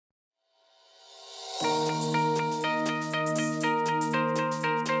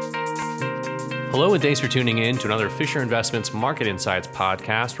Hello, and thanks for tuning in to another Fisher Investments Market Insights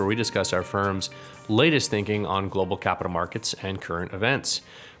podcast, where we discuss our firm's latest thinking on global capital markets and current events.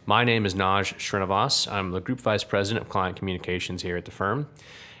 My name is Srinivas. I'm the Group Vice President of Client Communications here at the firm.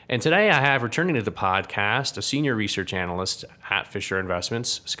 And today I have returning to the podcast a Senior Research Analyst at Fisher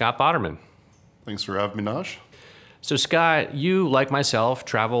Investments, Scott Botterman. Thanks for having me, Naj. So Scott, you, like myself,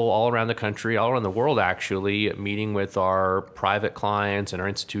 travel all around the country, all around the world actually, meeting with our private clients and our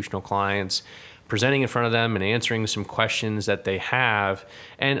institutional clients, presenting in front of them and answering some questions that they have.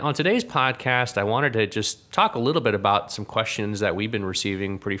 And on today's podcast, I wanted to just talk a little bit about some questions that we've been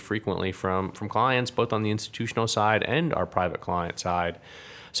receiving pretty frequently from clients, both on the institutional side and our private client side.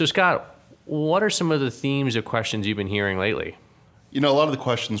 So Scott, what are some of the themes of questions you've been hearing lately? You know, a lot of the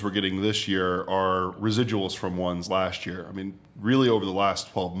questions we're getting this year are residuals from ones last year. I mean, really over the last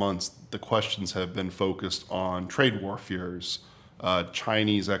 12 months, the questions have been focused on trade war fears,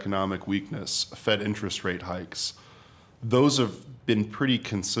 Chinese economic weakness, Fed interest rate hikes. Those have been pretty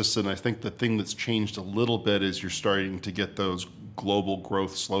consistent. I think the thing that's changed a little bit is you're starting to get those global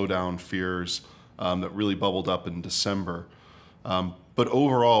growth slowdown fears that really bubbled up in December. But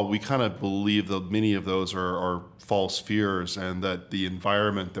overall, we kind of believe that many of those are false fears and that the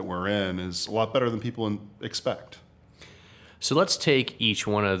environment that we're in is a lot better than people expect. So let's take each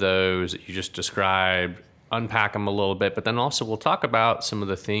one of those that you just described, unpack them a little bit, but then also we'll talk about some of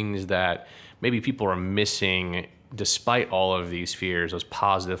the things that maybe people are missing despite all of these fears, those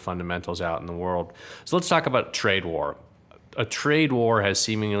positive fundamentals out in the world. So let's talk about trade war. A trade war has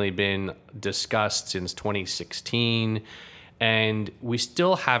seemingly been discussed since 2016. And we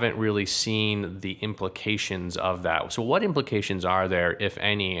still haven't really seen the implications of that. So what implications are there, if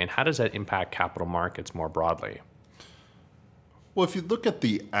any, and how does that impact capital markets more broadly? Well, if you look at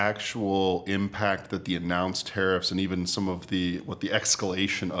the actual impact that the announced tariffs and even some of what the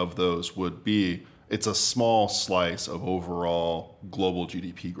escalation of those would be, it's a small slice of overall global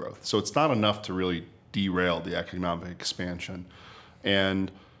GDP growth. So it's not enough to really derail the economic expansion.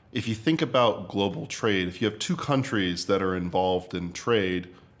 And if you think about global trade, if you have two countries that are involved in trade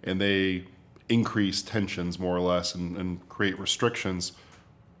and they increase tensions more or less and create restrictions,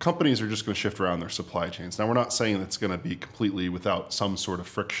 companies are just going to shift around their supply chains. Now, we're not saying it's going to be completely without some sort of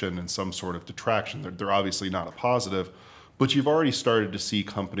friction and some sort of detraction. They're obviously not a positive, but you've already started to see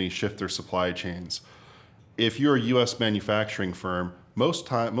companies shift their supply chains. If you're a U.S. manufacturing firm, most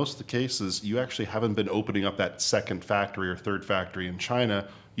of the cases, you actually haven't been opening up that second factory or third factory in China.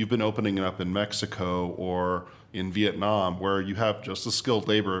 You've been opening it up in Mexico or in Vietnam, where you have just as skilled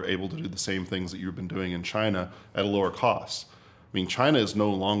labor able to do the same things that you've been doing in China at a lower cost. I mean, China is no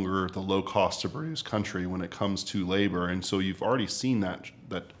longer the low cost to produce country when it comes to labor, and so you've already seen that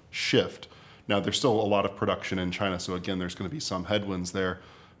shift. Now, there's still a lot of production in China, so again, there's going to be some headwinds there,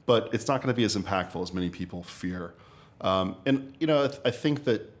 but it's not going to be as impactful as many people fear. And you know, I think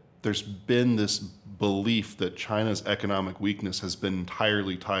that there's been this belief that China's economic weakness has been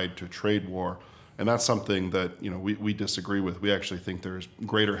entirely tied to trade war, and that's something that we disagree with. We actually think there's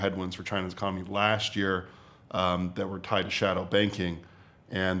greater headwinds for China's economy last year that were tied to shadow banking,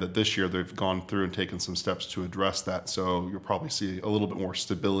 and that this year they've gone through and taken some steps to address that. So you'll probably see a little bit more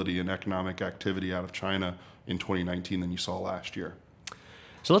stability in economic activity out of China in 2019 than you saw last year.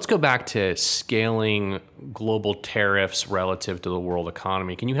 So let's go back to scaling global tariffs relative to the world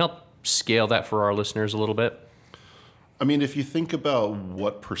economy. Can you help scale that for our listeners a little bit? I mean, if you think about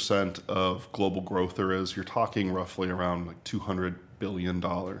what percent of global growth there is, you're talking roughly around like $200 billion.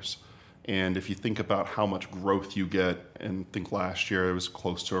 And if you think about how much growth you get, and think last year it was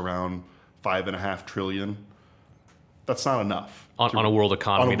close to around $5.5 trillion, that's not enough. On a world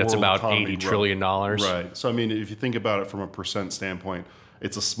economy that's about $80 trillion. Right. So, I mean, if you think about it from a percent standpoint,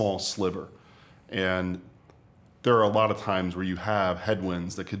 it's a small sliver. And there are a lot of times where you have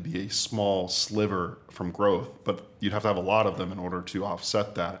headwinds that could be a small sliver from growth, but you'd have to have a lot of them in order to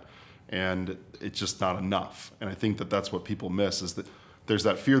offset that. And it's just not enough. And I think that that's what people miss, is that there's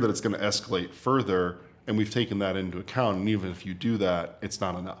that fear that it's going to escalate further, and we've taken that into account. And even if you do that, it's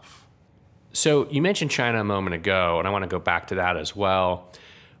not enough. So you mentioned China a moment ago, and I want to go back to that as well.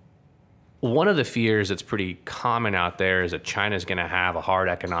 One of the fears that's pretty common out there is that China is going to have a hard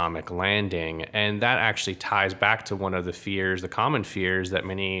economic landing, and that actually ties back to one of the fears, the common fears that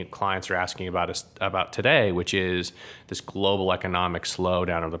many clients are asking about today, which is this global economic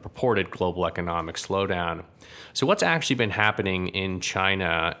slowdown, or the purported global economic slowdown. So what's actually been happening in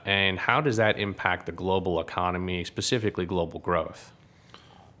China, and how does that impact the global economy, specifically global growth?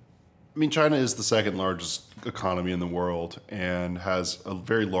 I mean, China is the second largest economy in the world and has a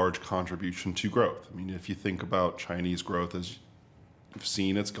very large contribution to growth. I mean, if you think about Chinese growth, as you've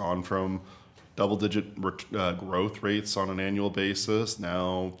seen, it's gone from double-digit growth rates on an annual basis,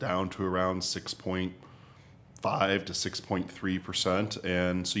 now down to around 6.5 to 6.3%.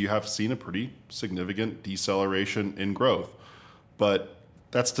 And so you have seen a pretty significant deceleration in growth. But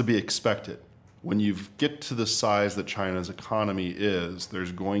that's to be expected. When you get to the size that China's economy is,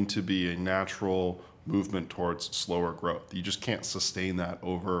 there's going to be a natural movement towards slower growth. You just can't sustain that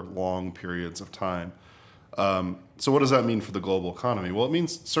over long periods of time. So what does that mean for the global economy? Well, it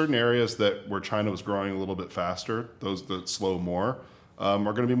means certain areas where China was growing a little bit faster, those that slow more, are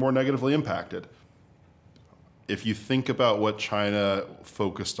going to be more negatively impacted. If you think about what China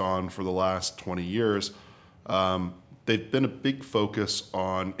focused on for the last 20 years, they've been a big focus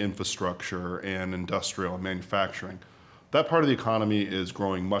on infrastructure and industrial and manufacturing. That part of the economy is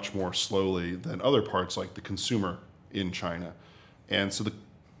growing much more slowly than other parts like the consumer in China. And so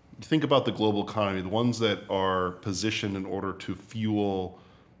think about the global economy, the ones that are positioned in order to fuel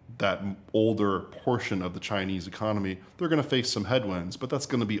that older portion of the Chinese economy, they're going to face some headwinds, but that's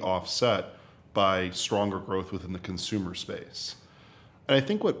going to be offset by stronger growth within the consumer space. And I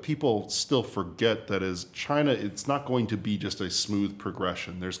think what people still forget that is China, it's not going to be just a smooth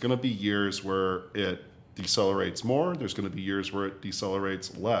progression. There's going to be years where it decelerates more. There's going to be years where it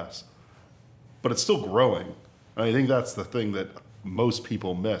decelerates less. But it's still growing. And I think that's the thing that most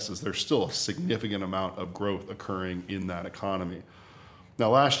people miss is there's still a significant amount of growth occurring in that economy. Now,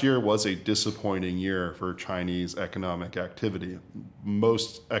 last year was a disappointing year for Chinese economic activity.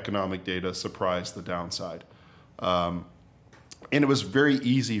 Most economic data surprised the downside. And it was very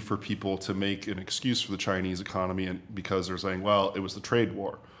easy for people to make an excuse for the Chinese economy because they're saying, well, it was the trade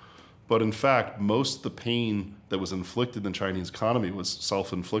war. But in fact, most of the pain that was inflicted in the Chinese economy was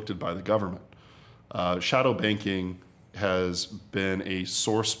self-inflicted by the government. Shadow banking has been a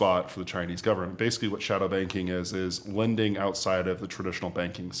sore spot for the Chinese government. Basically what shadow banking is lending outside of the traditional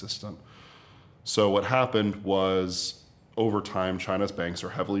banking system. So what happened was over time, China's banks are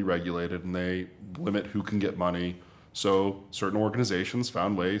heavily regulated and they limit who can get money. So certain organizations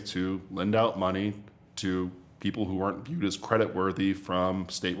found ways to lend out money to people who weren't viewed as creditworthy from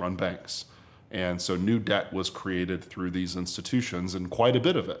state-run banks. And so new debt was created through these institutions, and quite a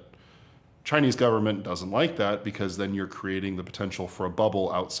bit of it. Chinese government doesn't like that because then you're creating the potential for a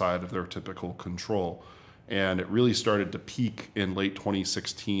bubble outside of their typical control. And it really started to peak in late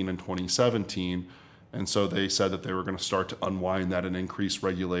 2016 and 2017. And so they said that they were going to start to unwind that and increase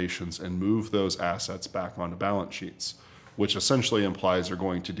regulations and move those assets back onto balance sheets, which essentially implies they're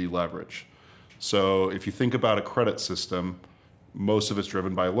going to deleverage. So if you think about a credit system, most of it's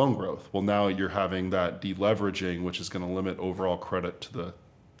driven by loan growth. Well, now you're having that deleveraging, which is going to limit overall credit to the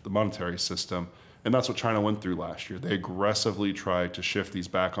monetary system. And that's what China went through last year. They aggressively tried to shift these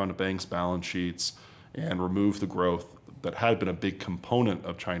back onto banks' balance sheets and remove the growth that had been a big component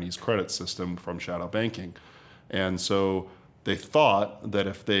of Chinese credit system from shadow banking. And so they thought that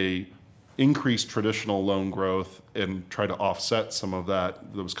if they increased traditional loan growth and try to offset some of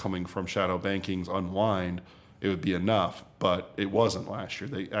that was coming from shadow banking's unwind, it would be enough. But it wasn't last year.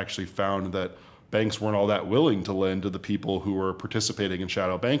 They actually found that banks weren't all that willing to lend to the people who were participating in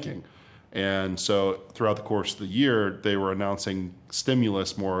shadow banking. And so throughout the course of the year, they were announcing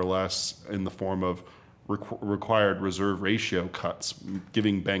stimulus more or less in the form of required reserve ratio cuts,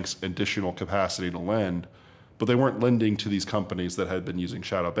 giving banks additional capacity to lend. But they weren't lending to these companies that had been using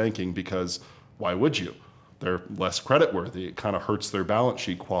shadow banking because why would you? They're less creditworthy. It kind of hurts their balance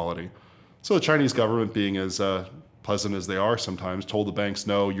sheet quality. So the Chinese government, being as pleasant as they are sometimes, told the banks,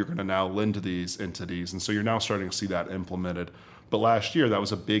 no, you're going to now lend to these entities. And so you're now starting to see that implemented. But last year, that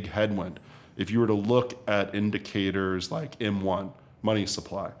was a big headwind. If you were to look at indicators like M1, money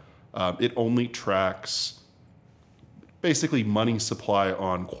supply, it only tracks basically money supply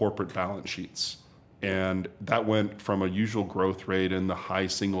on corporate balance sheets. And that went from a usual growth rate in the high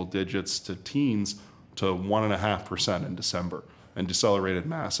single digits to teens to 1.5% in December and decelerated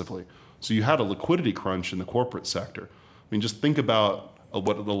massively. So you had a liquidity crunch in the corporate sector. I mean, just think about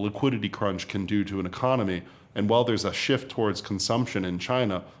what the liquidity crunch can do to an economy. And while there's a shift towards consumption in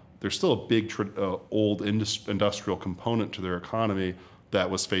China, there's still a big old industrial component to their economy that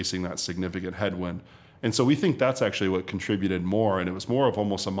was facing that significant headwind. And so we think that's actually what contributed more, and it was more of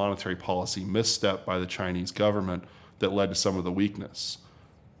almost a monetary policy misstep by the Chinese government that led to some of the weakness.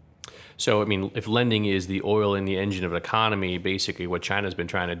 So, I mean, if lending is the oil in the engine of an economy, basically what China's been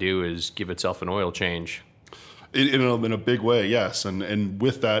trying to do is give itself an oil change. In a big way, yes. And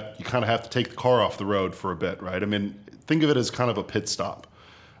with that, you kind of have to take the car off the road for a bit, right? I mean, think of it as kind of a pit stop.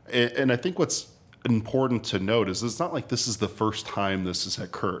 And I think what's important to note is it's not like this is the first time this has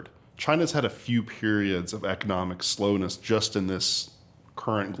occurred. China's had a few periods of economic slowness just in this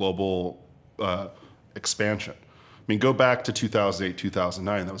current global expansion. I mean, go back to 2008,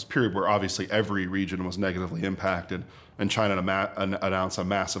 2009. That was a period where obviously every region was negatively impacted, and China announced a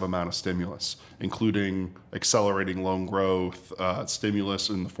massive amount of stimulus, including accelerating loan growth, stimulus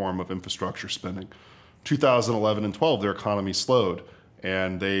in the form of infrastructure spending. 2011 and 12, their economy slowed,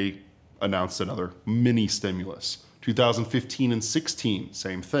 and they announced another mini stimulus. 2015 and 16,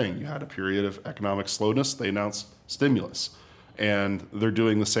 same thing. You had a period of economic slowness. They announced stimulus. And they're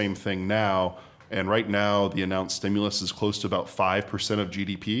doing the same thing now. And right now, the announced stimulus is close to about 5% of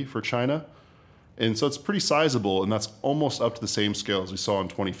GDP for China. And so it's pretty sizable, and that's almost up to the same scale as we saw in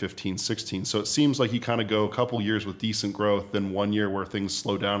 2015-16. So it seems like you kind of go a couple years with decent growth, then 1 year where things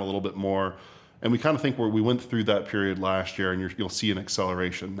slow down a little bit more. And we kind of think where we went through that period last year, and you'll see an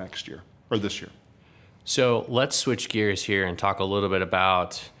acceleration next year, or this year. So let's switch gears here and talk a little bit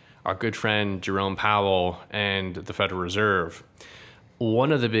about our good friend Jerome Powell and the Federal Reserve.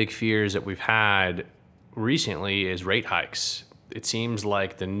 One of the big fears that we've had recently is rate hikes. It seems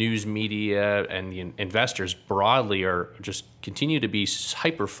like the news media and the investors broadly are just continue to be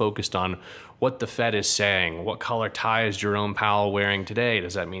hyper focused on what the Fed is saying. What color tie is Jerome Powell wearing today?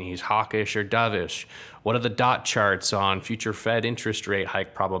 Does that mean he's hawkish or dovish? What are the dot charts on future Fed interest rate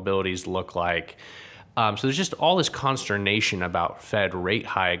hike probabilities look like? So there's just all this consternation about Fed rate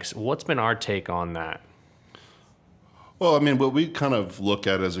hikes. What's been our take on that? Well, I mean, what we kind of look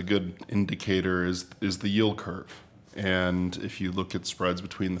at as a good indicator is the yield curve. And if you look at spreads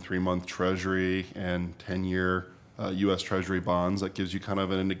between the 3-month Treasury and 10-year U.S. Treasury bonds, that gives you kind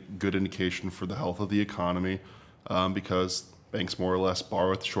of a good indication for the health of the economy, because banks more or less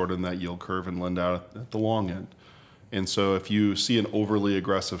borrow at the short end of that yield curve and lend out at the long end. And so if you see an overly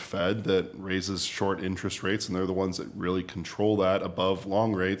aggressive Fed that raises short interest rates, and they're the ones that really control that above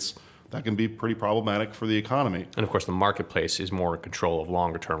long rates, that can be pretty problematic for the economy. And of course, the marketplace is more in control of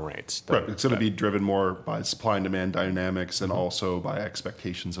longer term rates. Right. It's going to be driven more by supply and demand dynamics and also by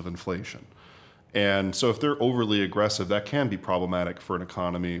expectations of inflation. And so if they're overly aggressive, that can be problematic for an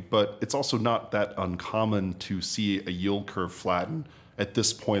economy. But it's also not that uncommon to see a yield curve flatten at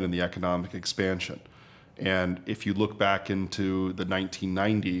this point in the economic expansion. And if you look back into the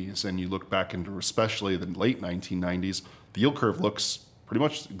 1990s and you look back into especially the late 1990s, the yield curve looks pretty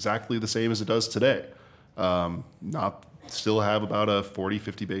much exactly the same as it does today. Still have about a 40,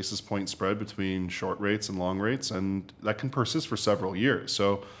 50 basis point spread between short rates and long rates, and that can persist for several years.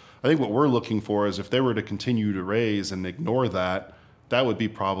 So I think what we're looking for is if they were to continue to raise and ignore that, that would be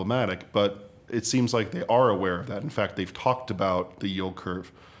problematic. But it seems like they are aware of that. In fact, they've talked about the yield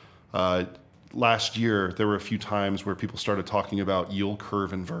curve. Last year, there were a few times where people started talking about yield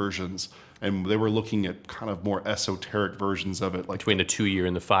curve inversions, and they were looking at kind of more esoteric versions of it. Like between the 2-year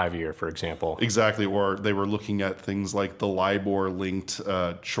and the 5-year, for example. Exactly, or they were looking at things like the LIBOR-linked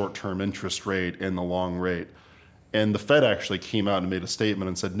short-term interest rate and the long rate. And the Fed actually came out and made a statement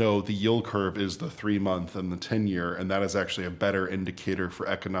and said, no, the yield curve is the 3-month and the 10-year, and that is actually a better indicator for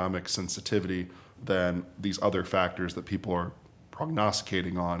economic sensitivity than these other factors that people are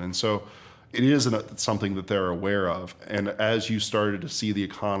prognosticating on. And so it is something that they're aware of. And as you started to see the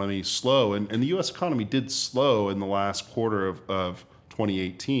economy slow, and the U.S. economy did slow in the last quarter of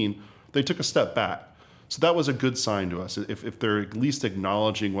 2018, they took a step back. So that was a good sign to us. If they're at least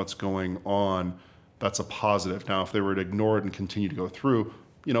acknowledging what's going on, that's a positive. Now, if they were to ignore it and continue to go through,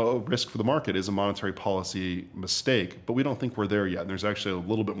 a risk for the market is a monetary policy mistake. But we don't think we're there yet. And there's actually a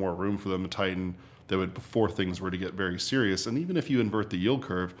little bit more room for them to tighten before things were to get very serious. And even if you invert the yield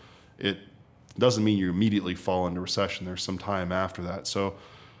curve, it doesn't mean you immediately fall into recession. There's some time after that. So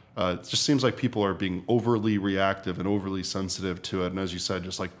it just seems like people are being overly reactive and overly sensitive to it. And as you said,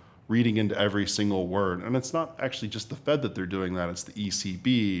 just like reading into every single word. And it's not actually just the Fed that they're doing that. It's the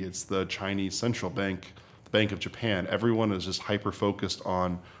ECB. It's the Chinese Central Bank, the Bank of Japan. Everyone is just hyper-focused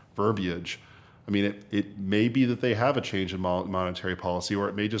on verbiage. I mean, it may be that they have a change in monetary policy, or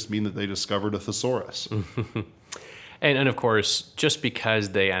it may just mean that they discovered a thesaurus. And of course, just because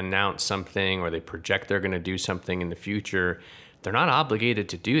they announce something or they project they're going to do something in the future, they're not obligated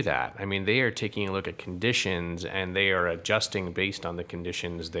to do that. I mean, they are taking a look at conditions and they are adjusting based on the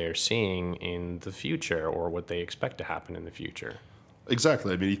conditions they're seeing in the future or what they expect to happen in the future.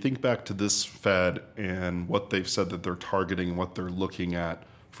 Exactly. I mean, you think back to this Fed and what they've said that they're targeting and what they're looking at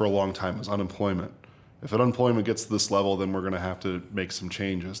for a long time is unemployment. If unemployment gets to this level, then we're going to have to make some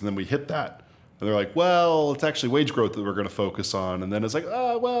changes. And then we hit that. And they're like, well, it's actually wage growth that we're going to focus on. And then it's like,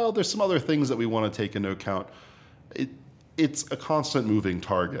 oh, well, there's some other things that we want to take into account. It's a constant moving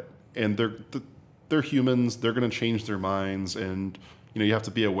target. And they're humans. They're going to change their minds. And you have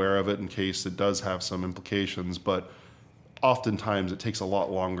to be aware of it in case it does have some implications. But oftentimes it takes a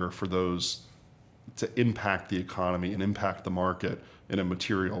lot longer for those impact the economy and impact the market in a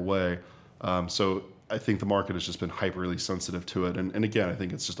material way. So I think the market has just been hyperly sensitive to it. And again, I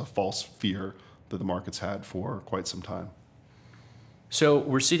think it's just a false fear that the market's had for quite some time. So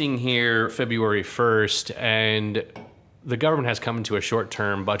we're sitting here February 1st, and the government has come to a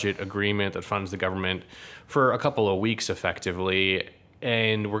short-term budget agreement that funds the government for a couple of weeks effectively.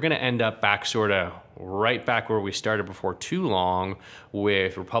 And we're going to end up back right back where we started before too long,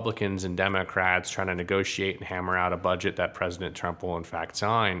 with Republicans and Democrats trying to negotiate and hammer out a budget that President Trump will in fact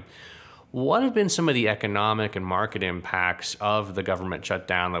sign. What have been some of the economic and market impacts of the government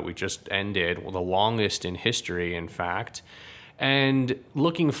shutdown that we just ended, the longest in history, in fact? And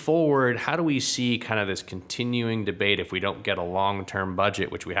looking forward, how do we see kind of this continuing debate, if we don't get a long-term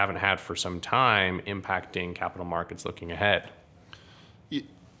budget, which we haven't had for some time, impacting capital markets looking ahead?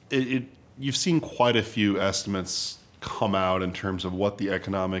 You've seen quite a few estimates come out in terms of what the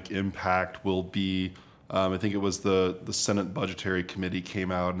economic impact will be. I think it was the Senate Budgetary Committee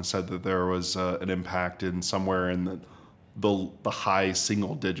came out and said that there was an impact in somewhere in the high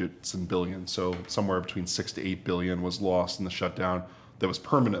single digits in billions. So somewhere between 6 to 8 billion was lost in the shutdown that was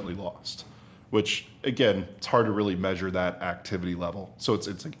permanently lost, which again, it's hard to really measure that activity level. So it's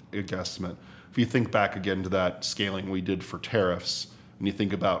a guesstimate. If you think back again to that scaling we did for tariffs, and you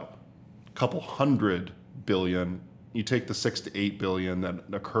think about a couple hundred billion, you take the 6 to 8 billion that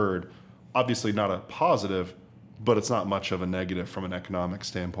occurred, obviously not a positive, but it's not much of a negative from an economic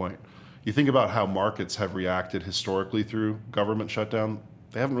standpoint. You think about how markets have reacted historically through government shutdown,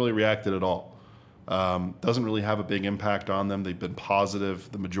 they haven't really reacted at all. Doesn't really have a big impact on them. They've been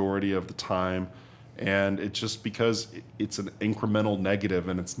positive the majority of the time, and it's just because it's an incremental negative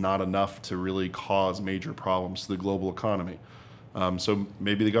and it's not enough to really cause major problems to the global economy. So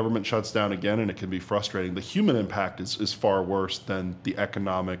maybe the government shuts down again and it can be frustrating. The human impact is far worse than the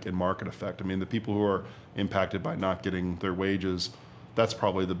economic and market effect. I mean, the people who are impacted by not getting their wages, that's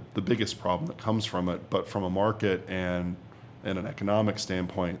probably the biggest problem that comes from it. But from a market and an economic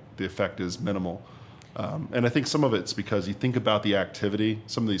standpoint, the effect is minimal. And I think some of it's because you think about the activity,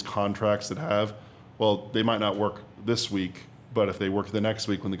 some of these contracts that have, well, they might not work this week, but if they work the next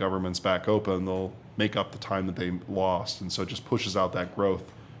week when the government's back open, they'll make up the time that they lost. And so it just pushes out that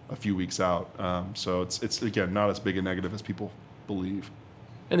growth a few weeks out. So it's again, not as big a negative as people believe.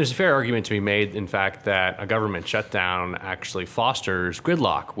 And there's a fair argument to be made, in fact, that a government shutdown actually fosters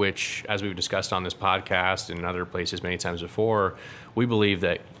gridlock, which, as we've discussed on this podcast and in other places many times before, we believe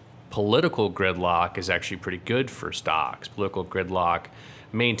that political gridlock is actually pretty good for stocks. Political gridlock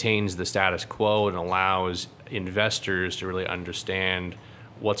maintains the status quo and allows investors to really understand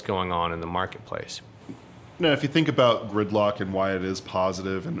what's going on in the marketplace. Now, if you think about gridlock and why it is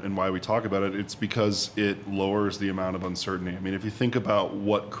positive and why we talk about it, it's because it lowers the amount of uncertainty. I mean, if you think about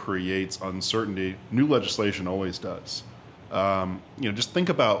what creates uncertainty, new legislation always does. Just think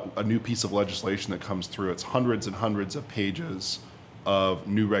about a new piece of legislation that comes through. It's hundreds and hundreds of pages of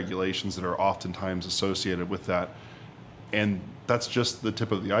new regulations that are oftentimes associated with that. And that's just the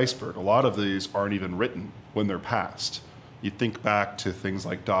tip of the iceberg. A lot of these aren't even written when they're passed. You think back to things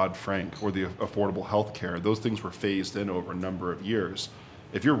like Dodd-Frank or the Affordable Health Care. Those things were phased in over a number of years.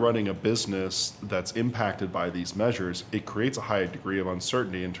 If you're running a business that's impacted by these measures, it creates a high degree of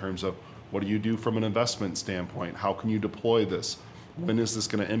uncertainty in terms of what do you do from an investment standpoint? How can you deploy this? When is this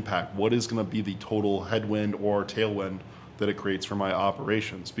going to impact? What is going to be the total headwind or tailwind that it creates for my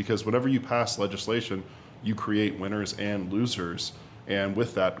operations? Because whenever you pass legislation, you create winners and losers, and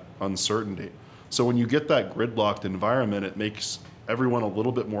with that, uncertainty. So when you get that gridlocked environment, it makes everyone a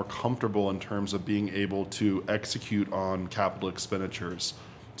little bit more comfortable in terms of being able to execute on capital expenditures,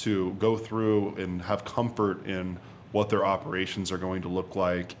 to go through and have comfort in what their operations are going to look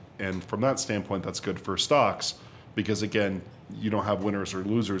like. And from that standpoint, that's good for stocks because, again, you don't have winners or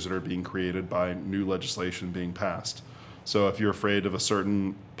losers that are being created by new legislation being passed. So if you're afraid of a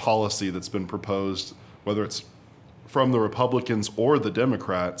certain policy that's been proposed, whether it's from the Republicans or the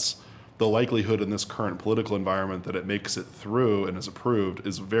Democrats, the likelihood in this current political environment that it makes it through and is approved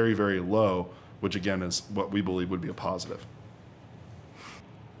is very, very low, which again is what we believe would be a positive.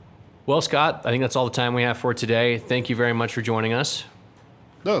 Well, Scott, I think that's all the time we have for today. Thank you very much for joining us.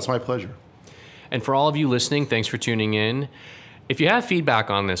 No, it's my pleasure. And for all of you listening, thanks for tuning in. If you have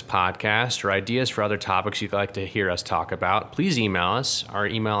feedback on this podcast or ideas for other topics you'd like to hear us talk about, please email us. Our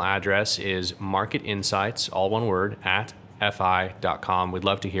email address is marketinsights, all one word, @fi.com. We'd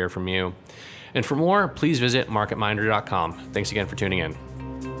love to hear from you. And for more, please visit marketminder.com. Thanks again for tuning in.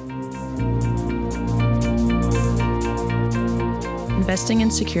 Investing in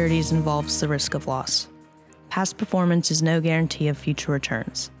securities involves the risk of loss. Past performance is no guarantee of future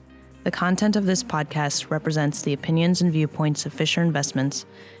returns. The content of this podcast represents the opinions and viewpoints of Fisher Investments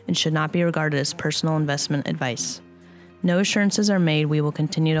and should not be regarded as personal investment advice. No assurances are made we will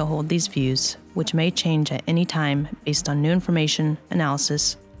continue to hold these views, which may change at any time based on new information,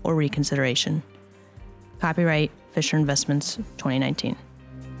 analysis, or reconsideration. Copyright Fisher Investments 2019.